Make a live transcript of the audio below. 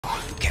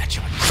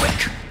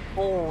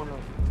Oh no,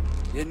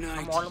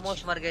 हम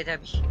almost मर गए थे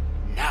अभी।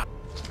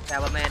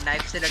 अब हमें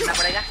नाइफ से लड़ना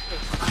पड़ेगा।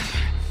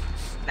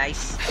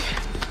 नाइस,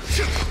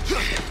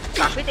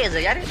 काफी तेज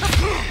है यार ये तो।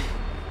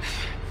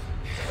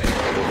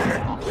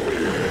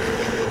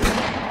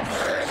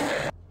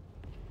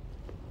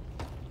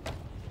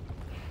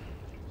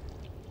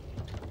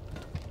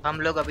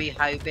 हम लोग अभी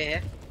हाईवे पे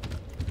है,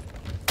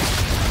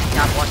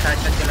 यहाँ बहुत सारे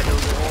चक्के लगे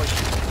हुए। ओह,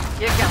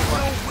 ये क्या हुआ?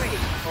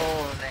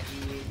 ओह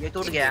नहीं, ये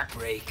टूट गया।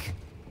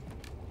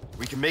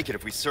 We can make it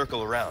if we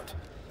circle around.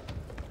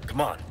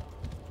 Come on.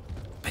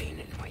 Pain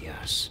in my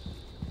ass.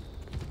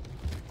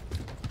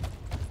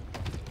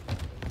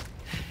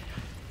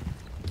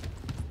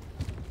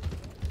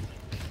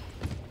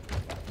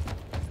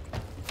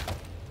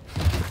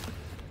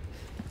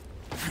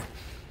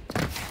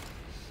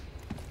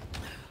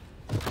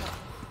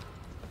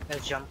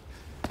 Let's jump.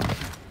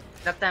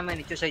 लगता है हमें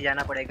नीचे से ही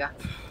जाना पड़ेगा।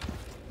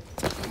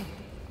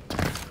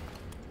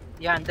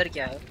 यहाँ अंदर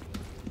क्या है?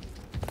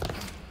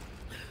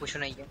 कुछ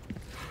नहीं है।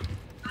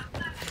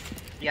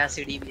 यहाँ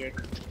सीढ़ी भी है एक।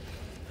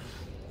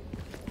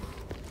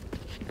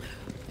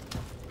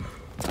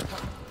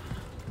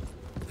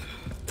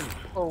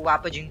 ओ, वहाँ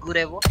पे झिंगूर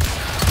है, वो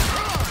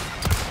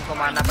उनको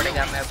मारना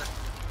पड़ेगा हमें अब।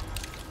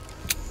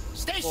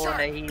 ओ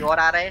नहीं, और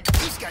आ रहे हैं।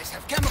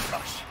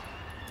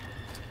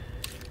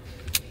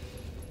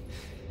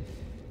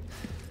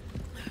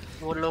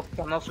 वो लोग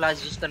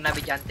कैमोफ्लेज यूज करना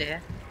भी जानते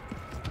हैं।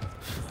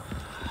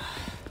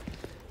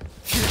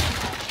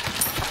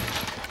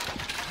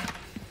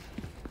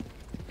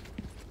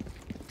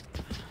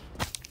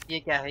 ये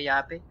क्या है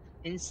यहाँ पे?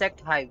 Insect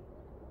hive,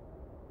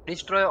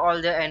 destroy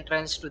all the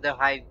entrance to the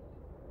hive.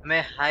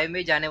 हमें हाइव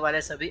में जाने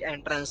वाले सभी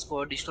एंट्रेंस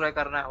को डिस्ट्रॉय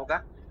करना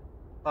होगा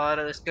और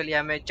उसके लिए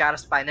हमें 4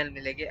 स्पाइनल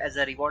मिलेंगे एज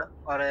अ रिवॉर्ड।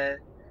 और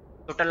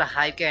टोटल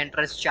हाइव के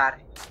एंट्रेंस 4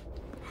 है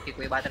कि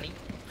कोई बात नहीं,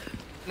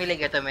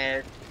 मिलेंगे तो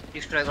मैं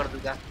डिस्ट्रॉय कर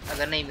दूंगा,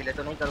 अगर नहीं मिले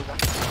तो नहीं करूँगा।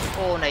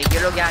 ओ नहीं, ये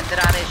लोग यहाँ अंदर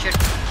आ रहे हैं। शिट,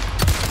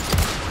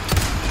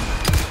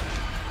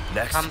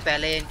 हम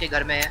पहले इनके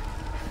घर में हैं,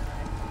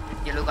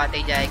 ये लोग आते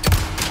ही जाएंगे।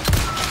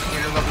 ये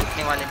लोग अब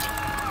रुकने वाले नहीं।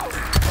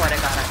 और एक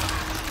आ रहा है,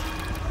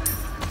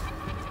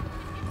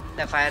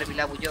 फायर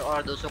मिला मुझे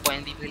और 200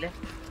 कॉइन भी मिले।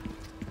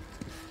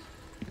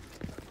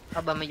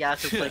 अब हमें यहाँ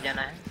से ऊपर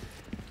जाना है।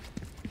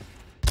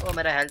 ओ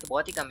मेरा हेल्थ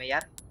बहुत ही कम है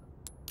यार,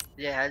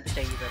 ये हेल्थ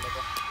चाहिए पहले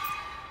को।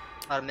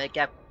 और मैं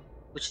क्या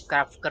कुछ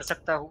क्राफ्ट कर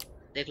सकता हूँ,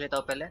 देख लेता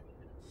हूँ पहले।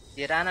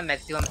 ये रहा ना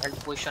मैक्सिमम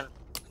हेल्थ पोशन,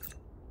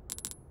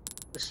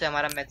 उससे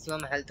हमारा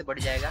मैक्सिमम हेल्थ बढ़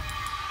जाएगा।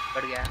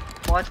 बढ़ गया,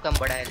 बहुत कम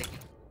बढ़ा है लेकिन।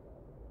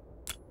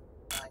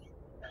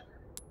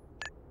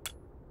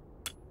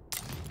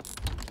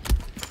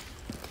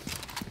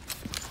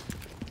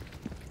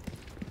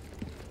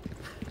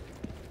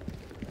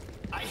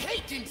 I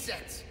hate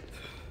insects.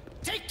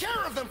 Take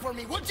care of them for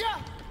me, would ya?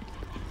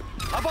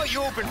 How about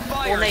you open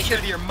fire instead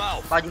of your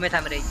mouth? बाजू में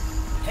था मेरे।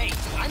 Hey,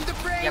 I'm the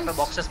brains. यहाँ पे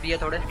बॉक्सेस भी है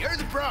थोड़े। You're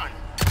the brawn.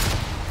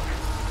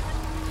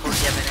 छोड़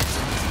दिया मैंने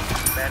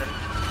बैरल।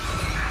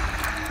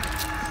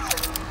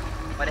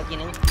 और एक ही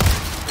नहीं,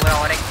 पूरा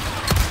और एक।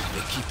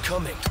 They keep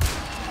coming.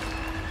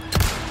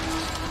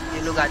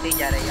 ये लोग आते ही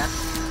जा रहे हैं यार।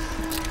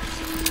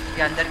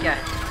 ये अंदर क्या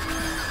है?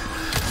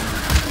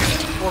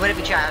 वो मेरे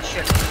पीछे आया।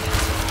 Shit,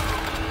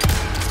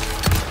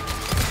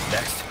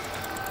 Next.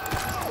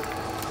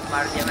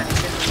 मार दिया मैंने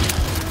इसे।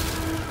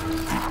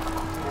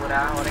 पूरा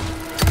और एक।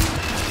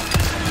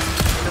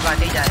 ये लोग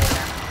आते ही जा रहे हैं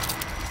यार,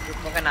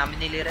 रुकने का नाम ही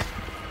नहीं ले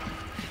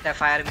रहे।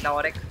 फायर मिला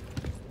और एक।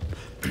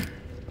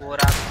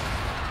 पूरा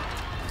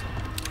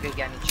गिर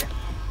गया नीचे।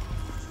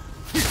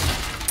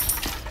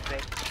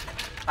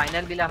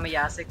 फाइनल मिला हमें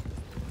यहाँ से।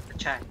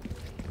 अच्छा है।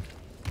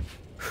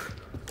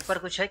 ऊपर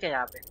कुछ है क्या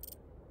यहाँ पे?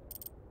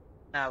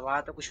 ना,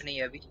 वहाँ तो कुछ नहीं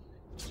है अभी।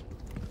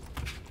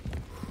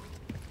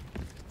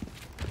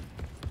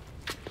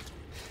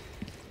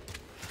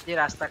 ये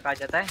रास्ता कहाँ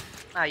जाता है?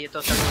 हाँ, ये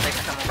तो सब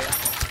खत्म हो गया।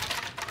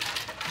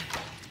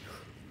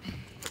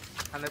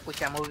 हमें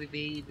कुछ एमओ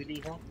भी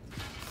मिली है।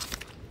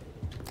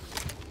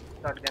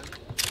 शॉटगन,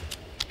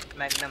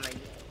 मैग्नम है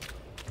ये।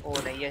 ओ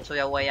नहीं, ये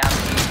सोया हुआ है यहाँ पे।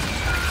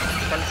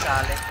 कल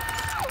साल है,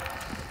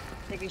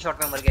 लेकिन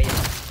शॉट में मर गया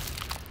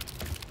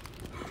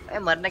ये।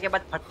 मरने के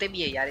बाद फटते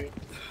भी है यार ये।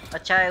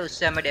 अच्छा है,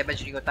 उससे हमें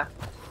डैमेज नहीं होता।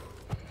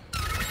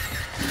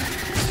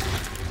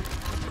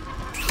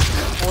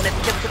 ओ नहीं,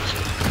 पीछे कुछ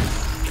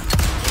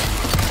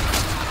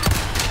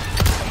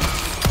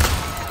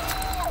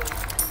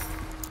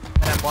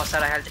बहुत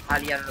सारा हेल्थ खा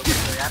लिया उन लोगों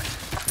ने यार।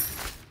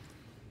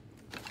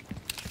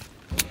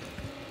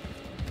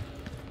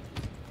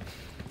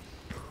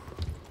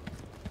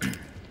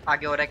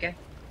 आगे हो रहा है क्या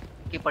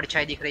कि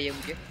परछाई दिख रही है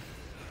मुझे?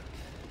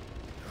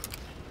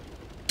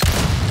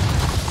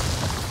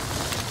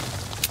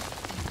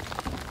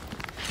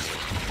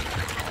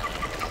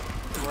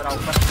 हो रहा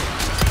ऊपर,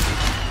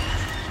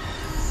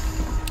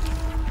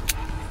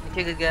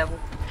 नीचे गिर गया वो।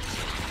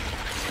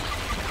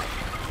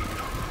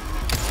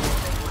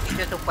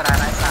 नीचे तो ऊपर आ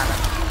रहा है सारा,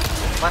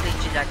 बहुत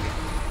नीचे जाके।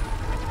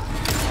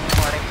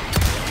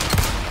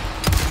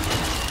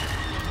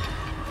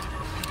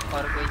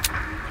 और कोई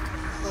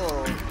तो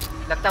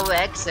लगता है वो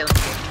एक्स है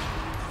उनके।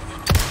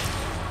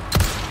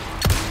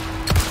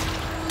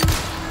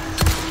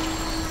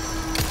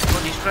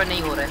 वो डिस्ट्रॉय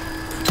नहीं हो रहा है।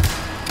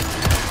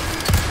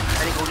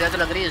 अरे गोलियां तो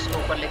लग रही है इसके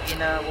ऊपर,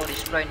 लेकिन वो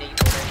डिस्ट्रॉय नहीं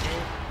हो रहे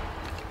हैं।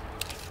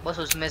 बस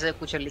उसमें से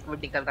कुछ लिक्विड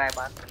निकल रहा है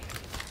बाहर।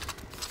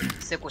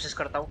 इससे कोशिश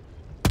करता हूँ।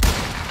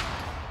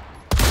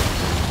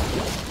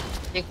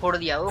 एक फोड़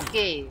दिया,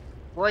 ओके।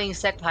 वो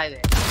इंसेक्ट हाइव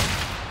है।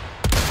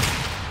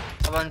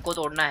 अब उनको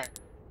तोड़ना है,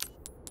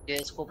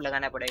 ये स्कोप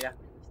लगाना पड़ेगा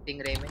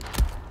स्टिंग रे में।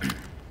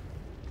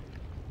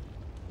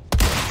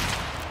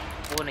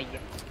 वो नहीं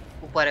है,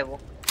 ऊपर है वो,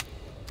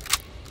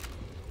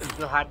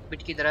 जो हार्ट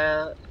बीट की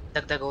तरह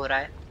धक धक हो रहा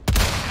है।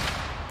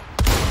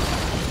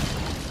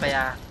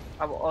 भैया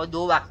अब और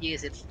 2 बाकी है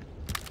सिर्फ,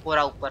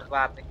 पूरा ऊपर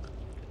वहां पे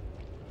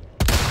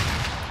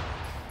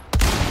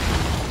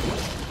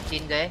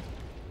 3 गए,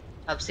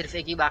 अब सिर्फ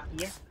एक ही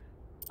बाकी है।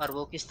 और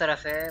वो किस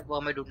तरफ है वो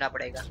हमें ढूंढना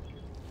पड़ेगा।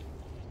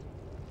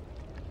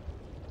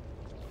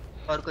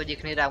 और कोई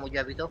दिख नहीं रहा मुझे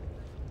अभी तो।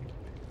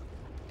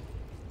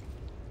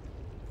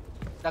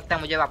 लगता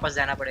है मुझे वापस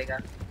जाना पड़ेगा।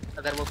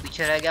 अगर वो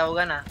पीछे रह गया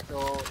होगा ना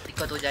तो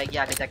दिक्कत हो जाएगी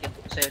आगे जाके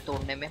उसे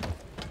तोड़ने में। ओ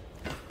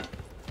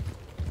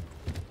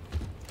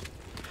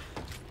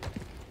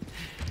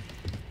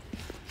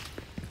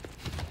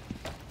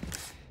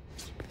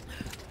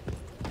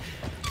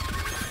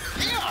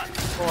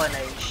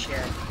नहीं,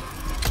 शिट।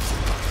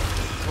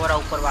 वो रहा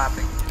ऊपर वहां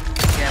पे।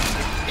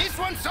 This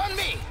one's on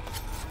me.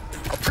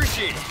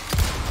 Appreciate it.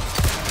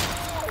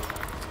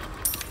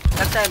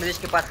 लगता है मुझे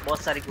इसके पास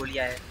बहुत सारी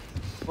गोलियां है,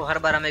 वो हर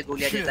बार हमें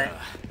गोलियां देता है।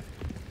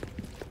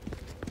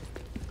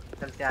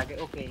 चलते आगे।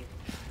 ओके,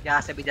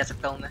 यहाँ से भी जा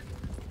सकता हूँ मैं।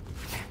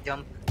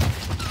 जंप।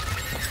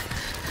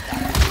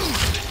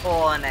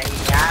 ओ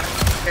नहीं यार,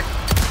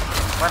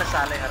 पर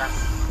साले हरा।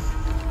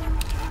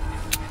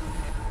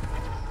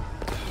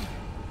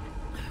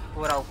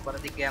 पूरा ऊपर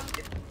दिख गया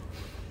मुझे।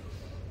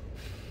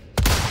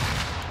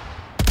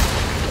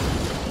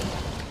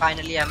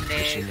 फाइनली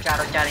हमने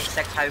चारों 4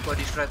 इंसेक्ट हाइव को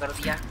डिस्ट्रॉय कर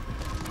दिया।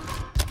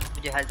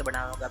 मुझे हेल्थ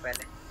बढ़ाना होगा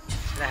पहले,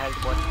 मेरा हेल्थ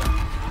बहुत कम।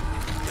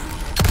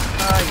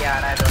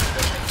 यार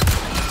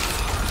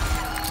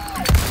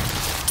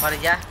मर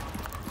जा।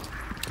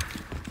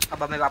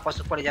 अब हमें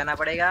वापस ऊपर जाना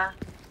पड़ेगा।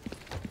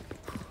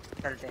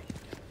 चलते।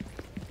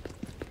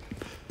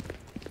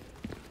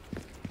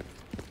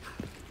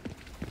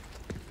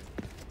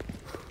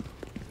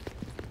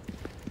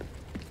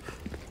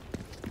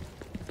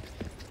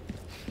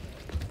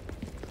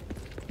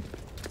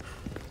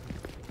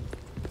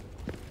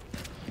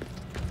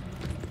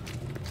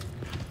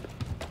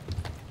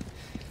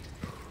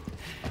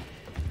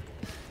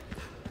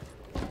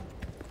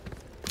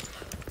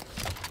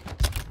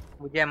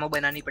 मुझे एमो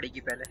बनानी पड़ेगी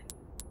पहले।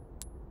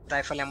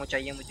 राइफल एमो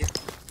चाहिए मुझे,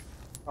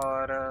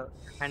 और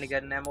हैंड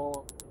गन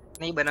एमो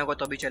नहीं बनाऊंगा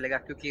तो भी चलेगा,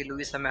 क्योंकि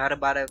लुइस हमें हर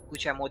बार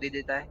कुछ एमो दे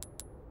देता है।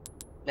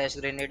 फ्लैश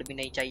ग्रेनेड भी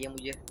नहीं चाहिए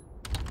मुझे,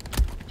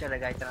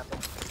 चलेगा इतना तो।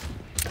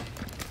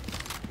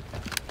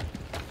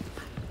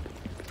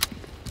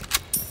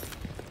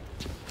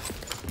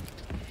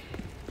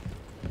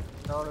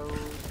 और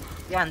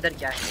ये अंदर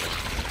क्या है?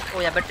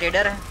 ओ यहाँ पे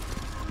ट्रेडर है,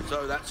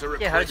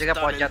 ये हर जगह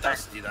पहुंच जाता है।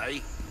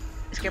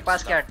 इसके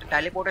पास क्या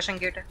टेलीपोर्टेशन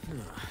गेट है?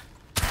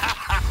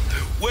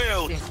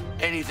 Well,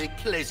 anything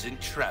pleasant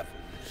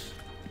travels.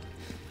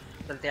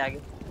 चलते आगे।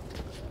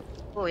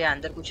 ओ यहाँ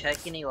अंदर कुछ है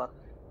कि नहीं, और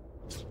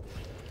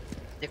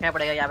देखना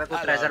पड़ेगा। यहाँ पे कोई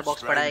ट्रेजर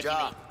बॉक्स पड़ा है कि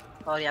नहीं,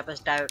 और यहाँ पे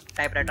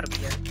टाइप राइटर भी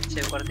है।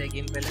 सेव करते हैं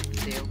गेम पहले।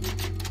 सेव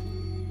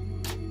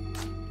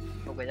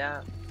हो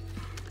गया।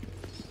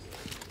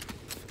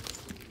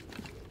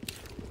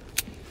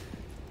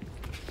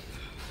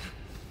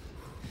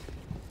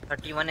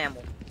 $31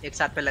 एमओ एक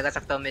साथ पे लगा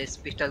सकता हूँ मैं इस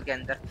पिस्टल के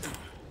अंदर।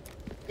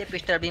 ये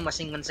पिस्टल भी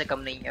मशीन गन से कम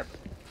नहीं है अब।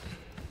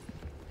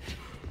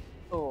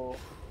 तो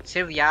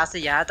सिर्फ यहाँ से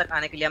यहाँ तक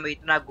आने के लिए हमें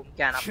इतना घूम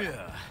के आना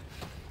पड़ा।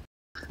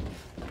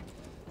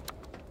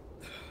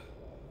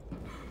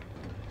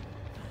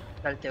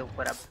 चलते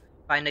ऊपर अब।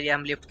 फाइनली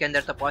हम लिफ्ट के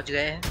अंदर तो पहुँच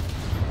गए हैं,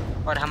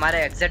 और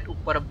हमारे एग्जैक्ट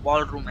ऊपर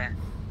बॉल रूम है।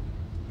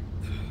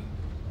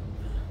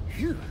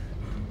 ये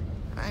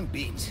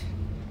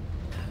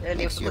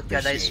लिफ्ट कुछ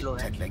ज़्यादा ही स्लो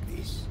है।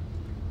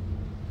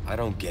 I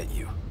don't get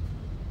you.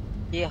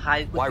 ये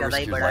हाइव कुछ Why ज़्यादा risk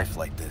ही your बड़ा है। life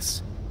like this?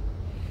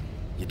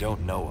 You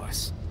don't know us.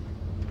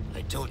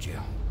 I told you.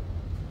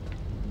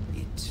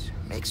 It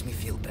makes me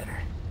feel better.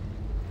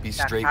 Be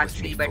straight can't with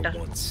me feel for better.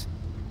 once.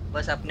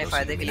 बस अपने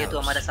फायदे के लिए तो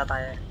हमारे साथ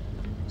आया है।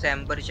 उसे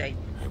एम्बर चाहिए,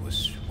 I was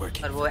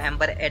working. और वो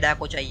एम्बर एडा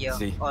को चाहिए।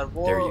 See, और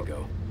वो there you go.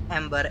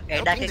 एम्बर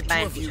एडा के Helping the two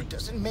client of को you चाहिए,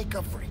 doesn't make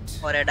up for it.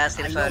 और एडा I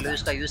सिर्फ know लुइस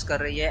that. का यूज कर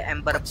रही है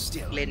एम्बर But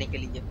still. लेने के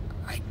लिए।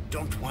 I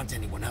don't want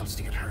anyone else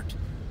to get hurt.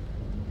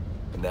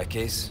 In that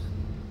case,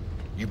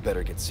 you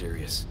better get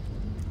serious.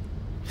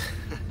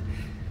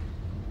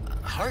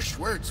 Harsh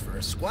words for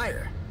a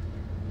squire.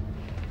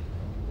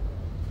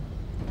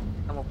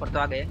 हम ऊपर तो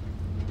आ गए।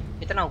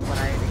 कितना ऊपर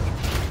आए, लेकिन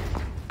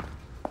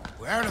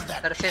We're out of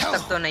that surface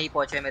तक तो नहीं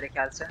पहुंचे मेरे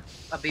ख्याल से।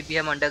 अभी भी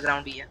हम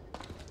अंडरग्राउंड ही है।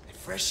 The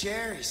fresh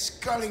air is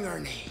sculling our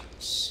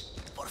names.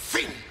 Por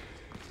fin!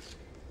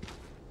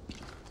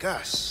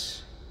 Gus,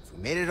 if we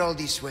made it all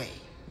this way,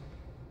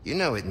 you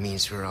know it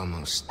means we're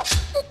almost...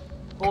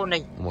 ओ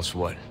नहीं, Almost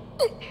what?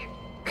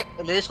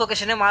 लुइस को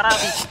किसी ने मारा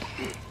अभी।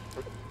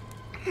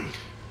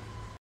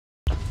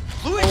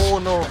 ओह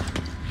नो,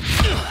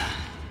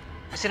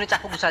 किसी ने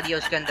चाकू घुसा दिया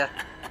उसके अंदर।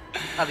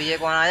 अब ये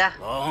कौन आया?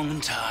 Long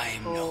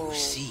time no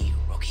see,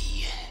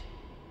 rookie.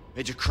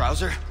 Major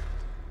Krauser?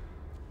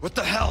 What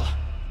the hell?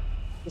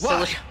 इसे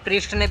उस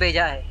प्रीस्ट ने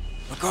भेजा है,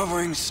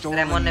 Recovering stolen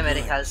रेमोन ने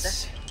मेरे ख्याल से।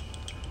 goods.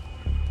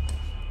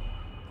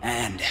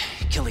 And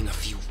killing a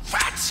few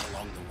rats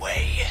along the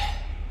way.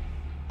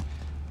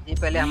 ये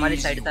पहले हमारी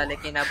साइड था,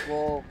 लेकिन अब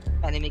वो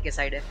एनिमी के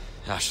साइड है।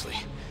 Ashley,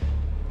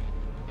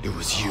 it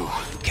was you.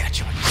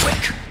 Catch on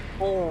quick.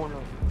 Oh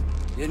no,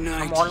 Didn't I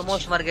हम teach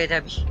ऑलमोस्ट मर गए थे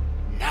अभी। you?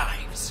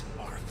 Knives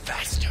are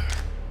faster.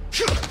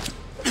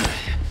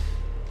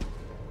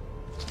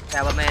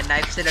 क्या अब हमें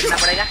नाइफ से लड़ना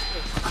पड़ेगा?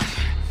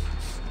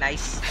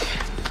 नाइस,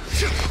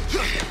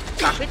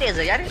 काफी तेज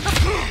है यार ये तो।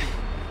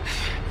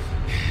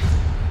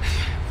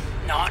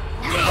 Not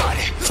good.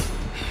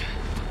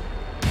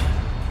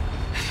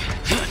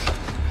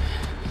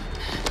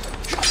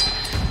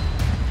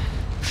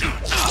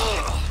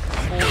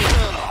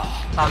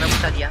 पाव में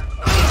घुसा दिया, एक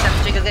साथ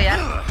नीचे गिर गया यार।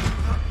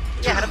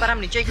 ये हर बार हम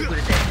नीचे क्यों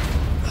गिरते हैं?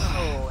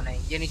 ओह नहीं,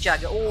 ये नीचे आ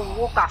गया। ओह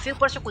वो काफी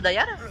ऊपर से कूदा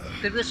यार,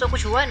 फिर भी उसको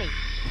कुछ हुआ नहीं।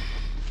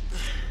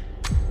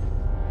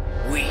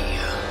 We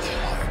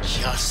are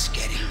just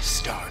getting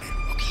started,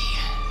 rookie.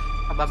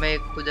 अब हमें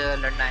खुद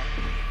लड़ना है।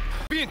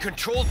 Being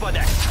controlled by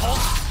that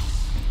cult?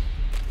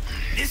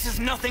 This has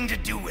nothing to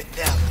do with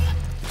them.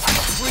 I'm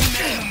a free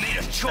man who made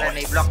a अरे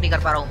नहीं, choice. ब्लॉक नहीं कर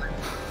पा रहा हूँ मैं।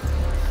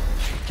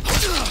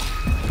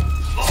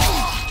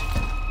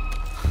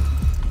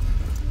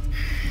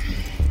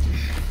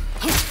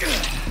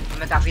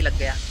 मैं काफी लग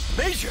गया।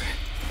 Major,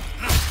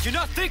 you're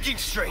not thinking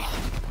straight.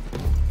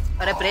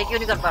 अरे ब्रेक क्यों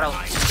नहीं कर पा रहा हूँ?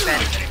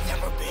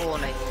 ओह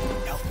नहीं,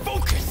 Now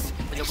focus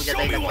मुझे and कुछ show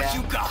ज्यादा ही me लग what गया।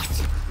 you got.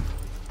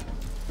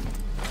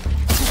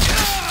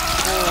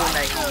 ओह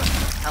नहीं,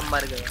 हम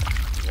मर गए।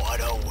 What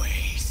a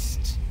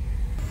waste.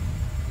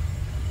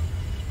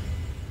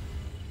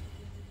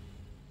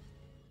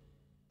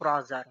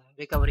 क्रॉसर,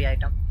 recovery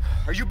item.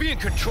 Are you being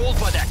controlled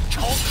by that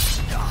cult?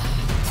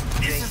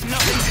 This has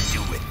nothing to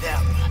do with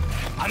them.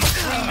 I'm a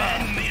free man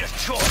who made a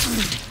choice.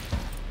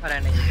 अरे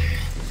नहीं,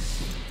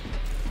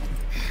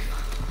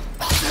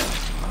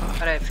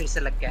 अरे फिर से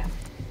लग गया।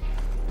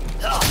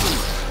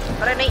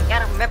 अरे नहीं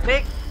यार, मैं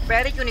ब्रेक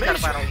पैर ही क्यों नहीं कर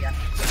पा रहा हूँ यार?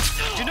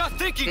 You're not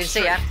thinking फिर से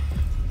straight. यार।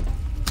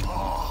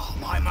 Oh,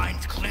 my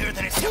mind's clearer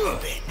than it's ever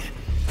been.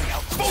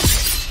 Now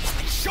focus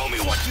and show me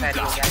what you पैर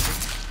ही हो got.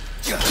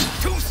 गया।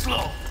 Too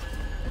slow.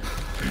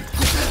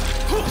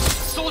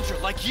 Soldier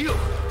like you.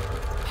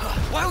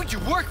 Why would you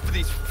work for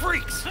these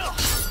freaks?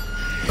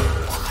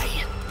 Why?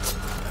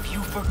 Have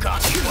you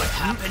forgotten what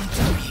happened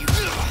to you?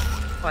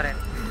 अरे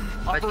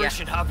बच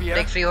Operation गया। Javier.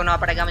 Break free होना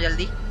पड़ेगा मुझे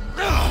जल्दी।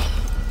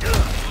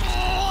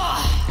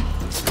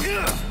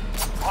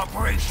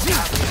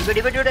 Operation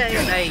डिबे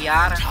नहीं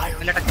यार,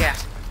 मैं लटक गया।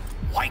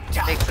 wiped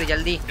out. ब्रेक फ्री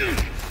जल्दी,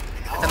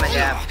 खत्म है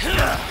गया।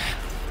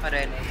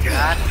 अरे नहीं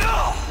यार,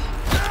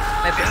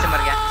 मैं फिर से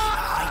मर गया।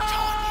 I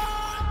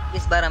taught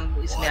इस बार हम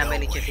इसने you. हमें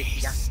नीचे फेंक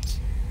दिया।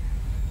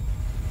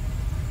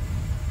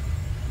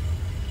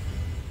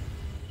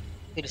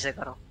 फिर से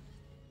करो।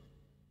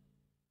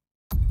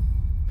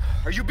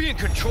 Are you being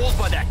controlled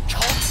by that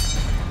cult?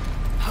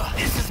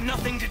 This has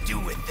nothing to do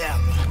with them.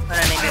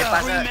 अरे नहीं, मेरे I'm a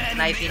pass free man who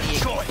knife he made नहीं a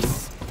है। choice.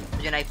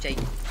 मुझे नाइफ चाहिए।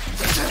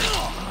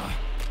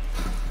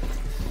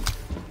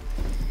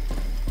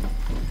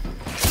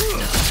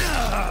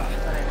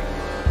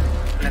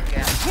 लग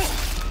गया।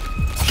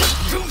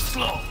 Too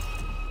slow.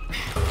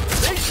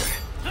 Major,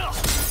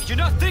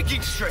 you're not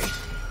thinking straight.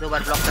 2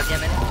 bar block कर दिया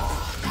मैंने।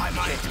 My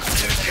mind's clearer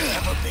than it's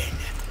ever been.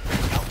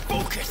 Now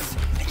focus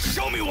and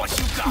show me what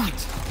you got.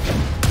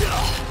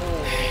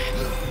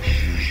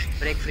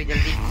 Break free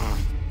जल्दी।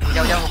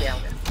 जाओ जाओ, हो गया हो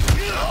गया।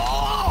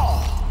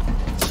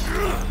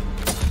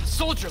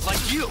 Soldier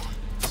like you.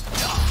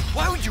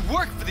 Why would you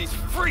work for these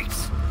freaks?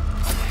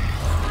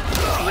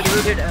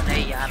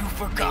 नहीं यार, You've नहीं हो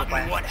forgotten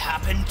पाया। what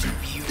happened to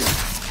you.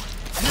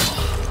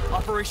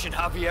 Operation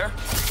Javier.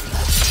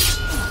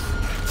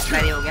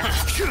 मैंने हो गया।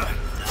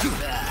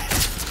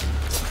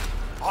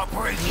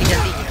 Operation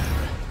जल्दी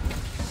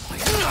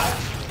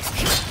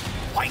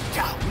wiped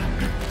out.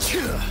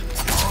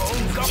 Our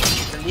own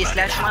government जल्दी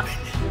स्लैश मार।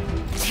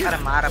 अरे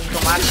मार, अब तो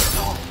मार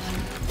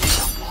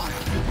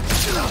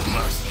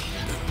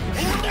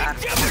यार।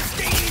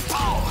 devastating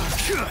power.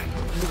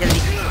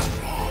 जल्दी।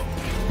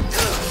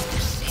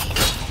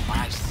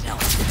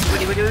 Myself.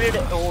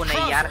 ओ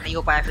नहीं यार, नहीं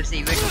हो पाया फिर से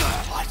इवेंट।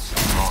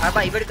 अरे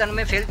भाई इवेंट करने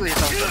में फेल क्यों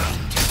देता हूँ?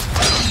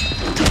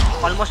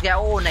 ऑलमोस्ट गया।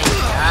 ओ नहीं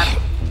यार,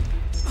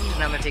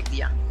 इसने हमें फेंक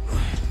दिया।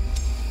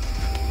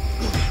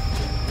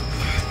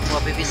 वो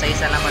अभी भी सही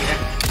सलामत है।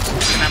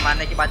 इतना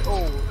मारने के बाद। ओ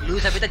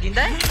लुइस अभी तक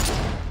जिंदा है?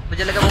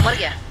 मुझे लगा वो मर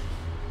गया।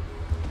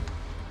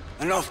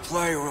 Enough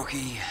play,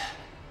 rookie.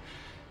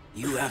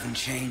 You haven't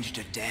changed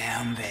a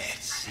damn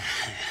bit.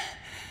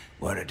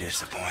 What a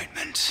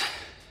disappointment.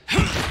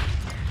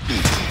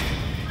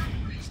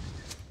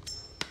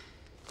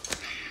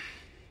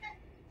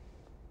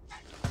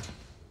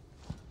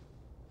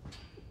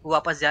 वो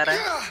वापस जा रहा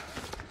है।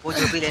 वो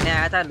जो भी लेने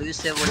आया था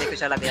लुइस से, वो लेके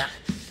चला गया।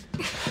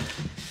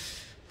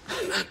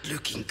 not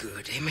looking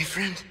good, eh, my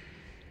friend?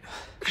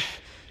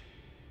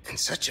 And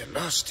such a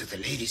loss to the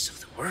ladies of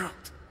the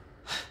world.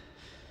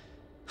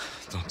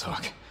 Don't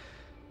talk.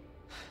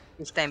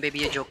 इस टाइम पे भी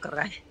ये जोक कर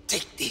रहा है.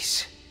 Take this.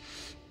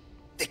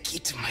 The key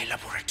to my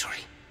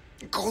laboratory.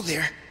 Go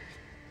there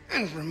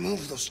and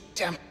remove those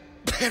damn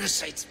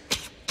parasites.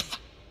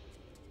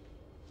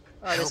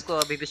 और इसको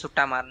अभी भी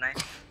सुट्टा मारना है.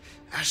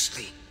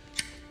 Ashley.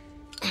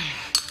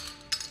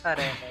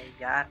 अरे नहीं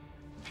यार,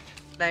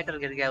 लाइटर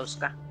गिर गया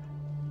उसका.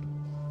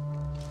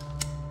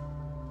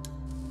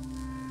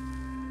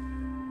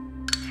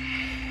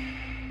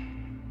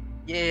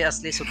 ये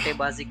असली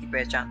सुट्टेबाजी की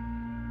पहचान.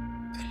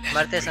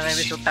 मरते समय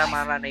भी सुट्टा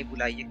मारना नहीं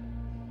भुलाइए.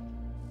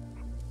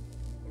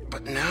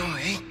 But now,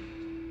 eh?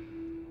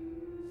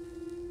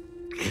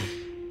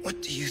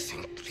 What do you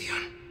think,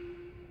 Leon?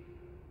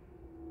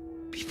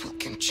 People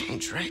can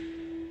change, right?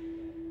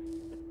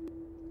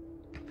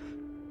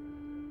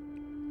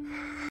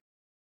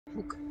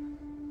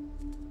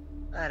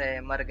 अरे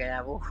मर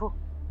गया वो.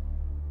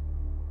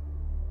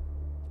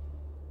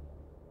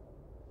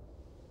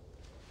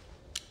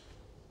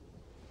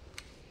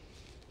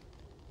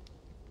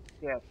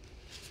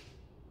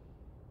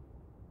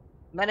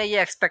 मैंने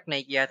ये एक्सपेक्ट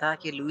नहीं किया था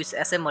कि लुइस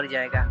ऐसे मर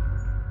जाएगा.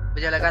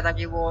 मुझे लगा था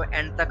कि वो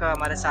एंड तक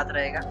हमारे साथ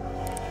रहेगा.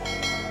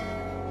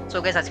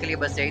 सो गाइस आज के लिए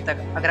बस यही तक.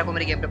 अगर आपको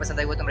मेरी गेम प्ले पसंद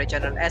आई हो तो मेरे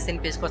चैनल एस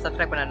इन पीस को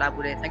सब्सक्राइब करना ना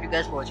भूलें. Thank you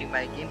guys for watching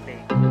my game play.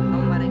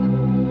 हम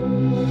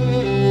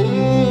मारेंगे.